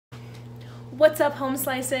What's up, home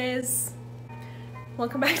slices?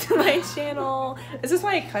 Welcome back to my channel. This is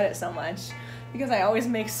why I cut it so much, because I always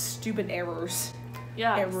make stupid errors.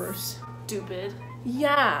 Yeah. Errors. Stupid.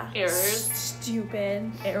 Yeah. Errors.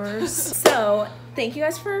 Stupid errors. So, thank you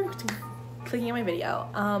guys for clicking on my video.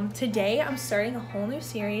 Today I'm starting a whole new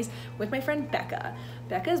series with my friend Becca.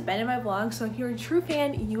 Becca's been in my vlog, so if you're a true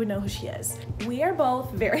fan, you would know who she is. We are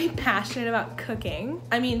both very passionate about cooking.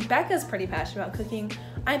 I mean, Becca's pretty passionate about cooking.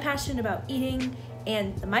 I'm passionate about eating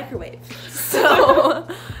and the microwave. So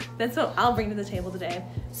that's what I'll bring to the table today.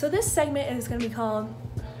 So this segment is gonna be called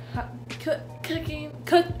Cooking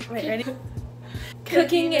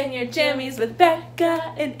in your jammies with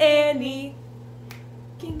Becca and Annie.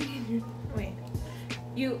 Wait.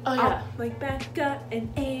 Like Becca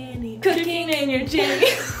and Annie. Cooking in your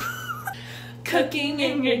jammies. Cooking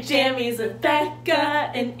in your jammies with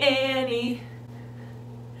Becca and Annie.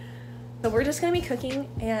 So we're just gonna be cooking,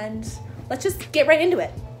 and let's just get right into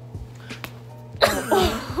it.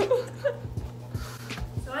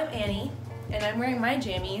 So I'm Annie, and I'm wearing my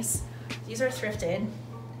jammies. These are thrifted,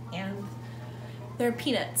 and they're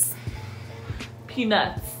peanuts.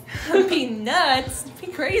 Peanuts. Peanuts? Be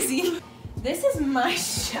crazy. This is my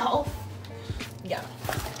shelf. Yeah.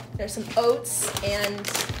 There's some oats, and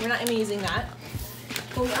we're not gonna be using that.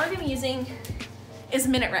 What we are gonna be using is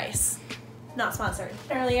minute rice. Not sponsored.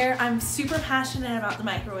 Earlier, I'm super passionate about the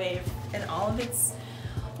microwave and all of its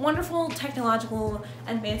wonderful technological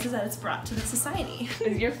advances that it's brought to the society.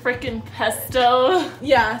 Is your freaking pesto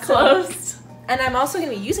closed? And I'm also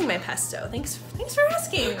gonna be using my pesto. Thanks for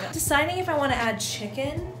asking. Deciding if I want to add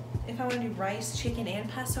chicken, if I want to do rice, chicken, and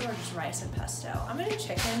pesto, or just rice and pesto. I'm gonna do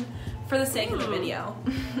chicken for the sake of the video.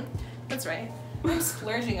 That's right. I'm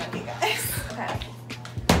splurging on you guys. Okay.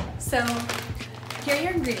 So here are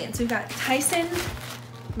your ingredients. We've got Tyson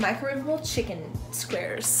microwavable chicken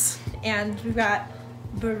squares, and we've got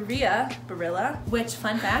Barilla, which,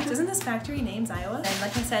 fun fact, isn't this factory named Iowa? And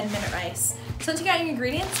like I said, minute rice. So once you got your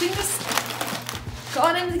ingredients, you can just go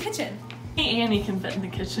on into the kitchen. Annie can fit in the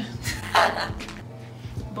kitchen.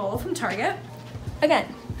 Bowl from Target.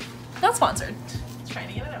 Again, not sponsored. Just trying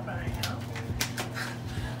to get it up right now.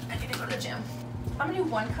 I need to go to the gym. I'm gonna do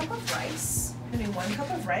 1 cup of rice. I'm gonna do 1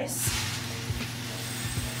 cup of rice.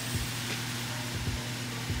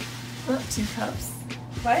 2 cups.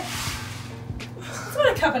 What? That's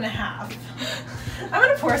about 1.5 cups. I'm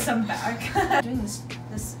gonna pour some back. I'm doing this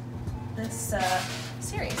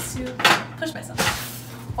series to push myself.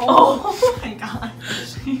 Oh my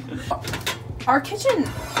gosh. Our kitchen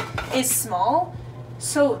is small,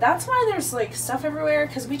 so that's why there's like stuff everywhere,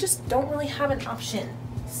 because we just don't really have an option.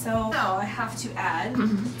 So now I have to add,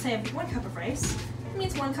 say I have 1 cup of rice, it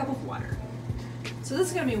means 1 cup of water. So this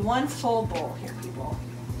is gonna be 1 full bowl here, people.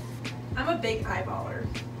 I'm a big eyeballer,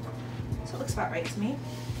 so it looks about right to me.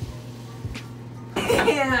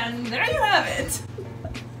 And there you have it.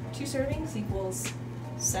 2 servings equals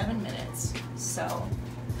 7 minutes. So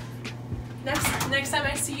next time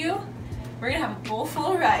I see you, we're gonna have a bowl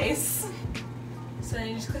full of rice. So then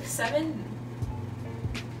you just click 7.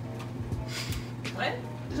 What?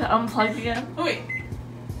 Did I unplug again? Oh wait.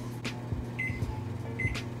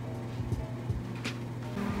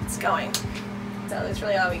 It's going. So that's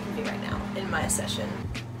really all we can do right now in my session.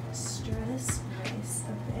 Stir this rice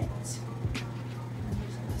a bit.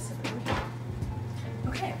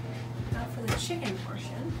 Okay, now for the chicken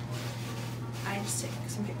portion, I just take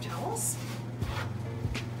some paper towels,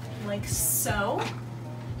 like so,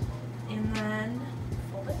 and then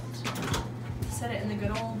fold it, set it in the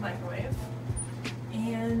good old microwave,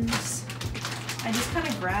 and I just kind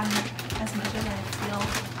of grab as much as I feel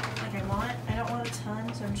like I want. I don't want a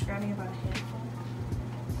ton, so I'm just grabbing about a handful.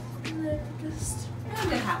 And then I'm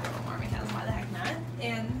gonna have a little more because why the heck not?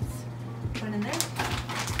 And put it in there.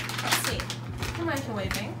 Let's see. For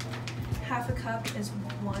microwaving, 1/2 cup is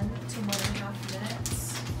 1 to 1.5 minutes.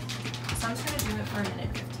 So I'm just gonna do it for 1 minute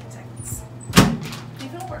and 15 seconds. I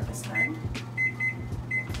think it'll work this time.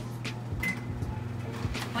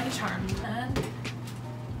 Like a charm. And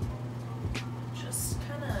just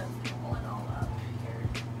kind of pull it all up here.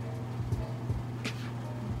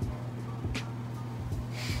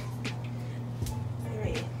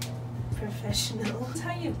 Very professional.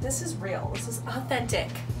 This is real. This is authentic.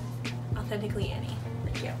 Authentically Annie.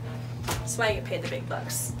 Thank you. That's why I get paid the big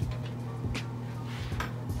bucks.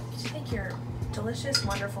 You take your delicious,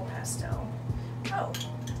 wonderful pesto. Oh,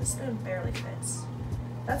 this spoon barely fits.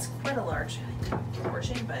 That's quite a large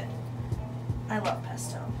portion, but I love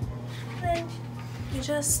pesto. And then you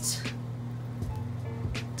just,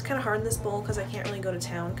 it's kind of hard in this bowl because I can't really go to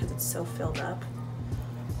town because it's so filled up.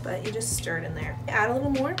 But you just stir it in there. Add a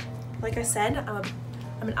little more, like I said, I'm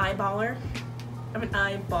an eyeballer. I'm an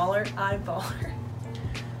eyeballer.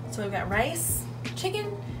 So we've got rice,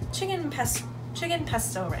 chicken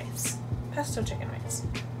pesto rice. Pesto chicken rice.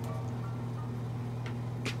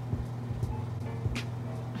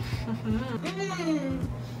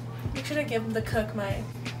 Make sure to give the cook my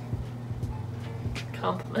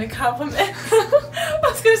compliment. I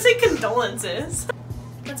was gonna say condolences.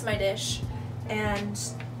 That's my dish, and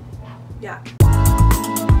yeah.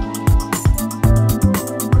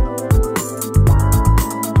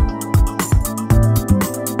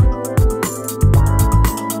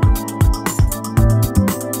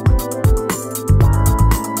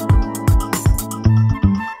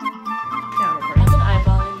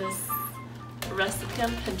 On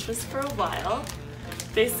Pinterest for a while.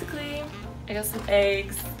 Basically, I got some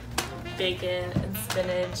eggs, bacon, and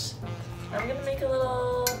spinach. I'm gonna make a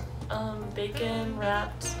little bacon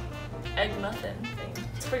wrapped egg muffin thing.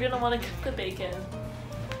 So we're gonna want to cook the bacon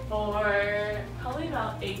for probably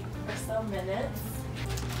about 8 or so minutes.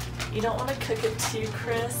 You don't want to cook it too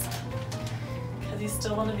crisp because you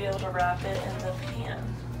still want to be able to wrap it in the pan.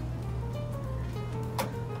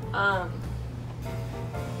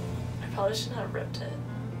 Probably shouldn't have ripped it.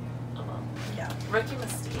 Oh well. Yeah. Rookie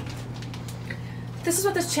mistake. This is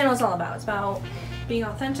what this channel is all about. It's about being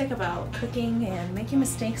authentic, about cooking and making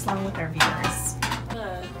mistakes along with our viewers.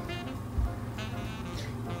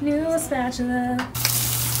 New spatula.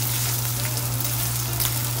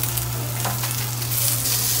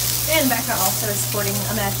 And Becca also is sporting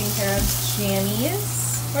a matching pair of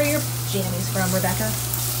jammies. Where are your jammies from, Rebecca?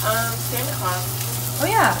 Santa Claus. Oh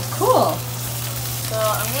yeah, cool. So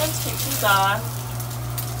I'm going to take these off.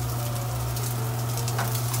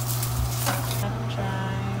 Let them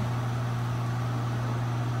dry.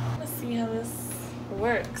 Let's see how this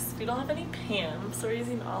works. We don't have any pan, so we're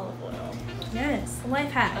using olive oil. Yes,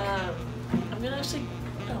 life hack. I'm going to actually...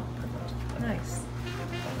 Oh, perfect. Nice.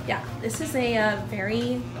 Yeah, this is a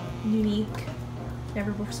very unique,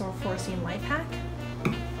 never before seen life hack.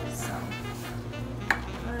 So,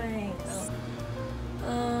 nice.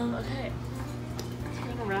 Okay.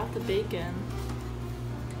 Wrap the bacon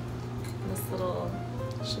in this little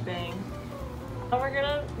shebang. Now we're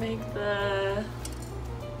gonna make the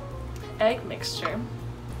egg mixture.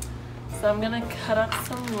 So I'm gonna cut up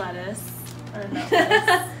some lettuce, or not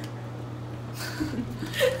lettuce,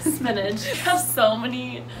 spinach. I have so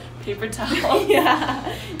many paper towels.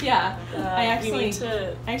 Yeah. I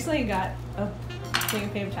actually got a thing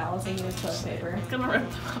of paper towels and used toilet paper. I'm gonna rip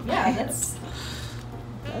them up. Yeah, that's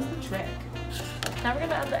the trick. Now we're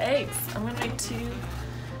gonna add the eggs. I'm gonna take 2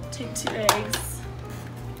 eggs.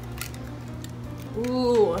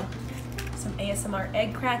 Ooh, some ASMR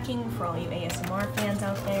egg cracking for all you ASMR fans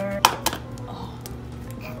out there. Oh.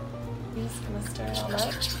 I'm just gonna stir it all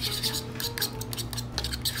up.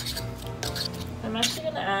 I'm actually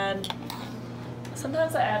gonna add,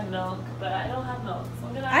 sometimes I add milk, but I don't have milk. So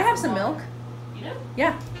I'm gonna add I have some milk. You do?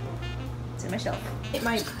 Yeah. It's in my shelf.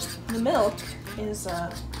 The milk is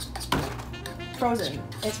frozen.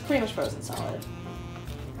 It's pretty much frozen solid.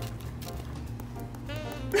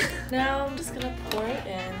 Now I'm just gonna pour it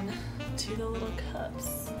in to the little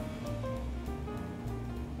cups.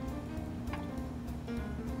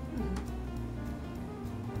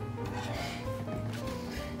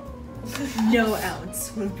 No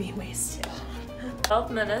ounce would be wasted.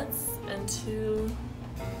 12 minutes into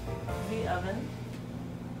the oven.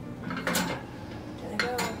 There they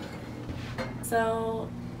go. So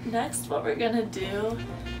next what we're gonna do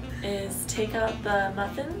is take out the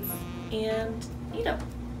muffins and eat them.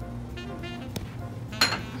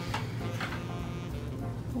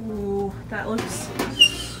 Ooh, that looks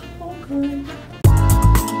so good.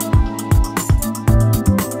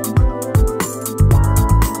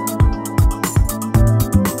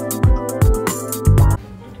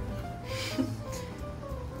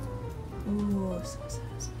 Ooh, so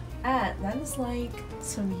satisfying. That is like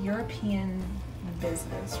some European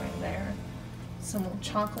business right there. Some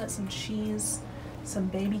chocolate, some cheese, some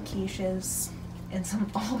baby quiches, and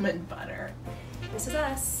some almond butter. This is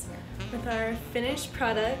us with our finished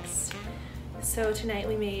products. So tonight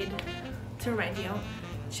we made, to remind you,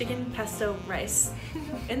 chicken pesto rice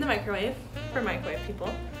in the microwave for microwave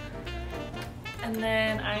people. And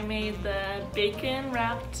then I made the bacon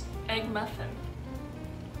wrapped egg muffin.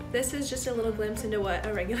 This is just a little glimpse into what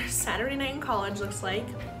a regular Saturday night in college looks like.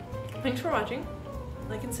 Thanks for watching.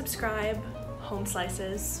 Like and subscribe. Home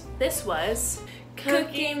slices. This was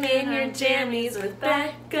Cooking in Your Jammies with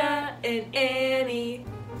Becca and Annie.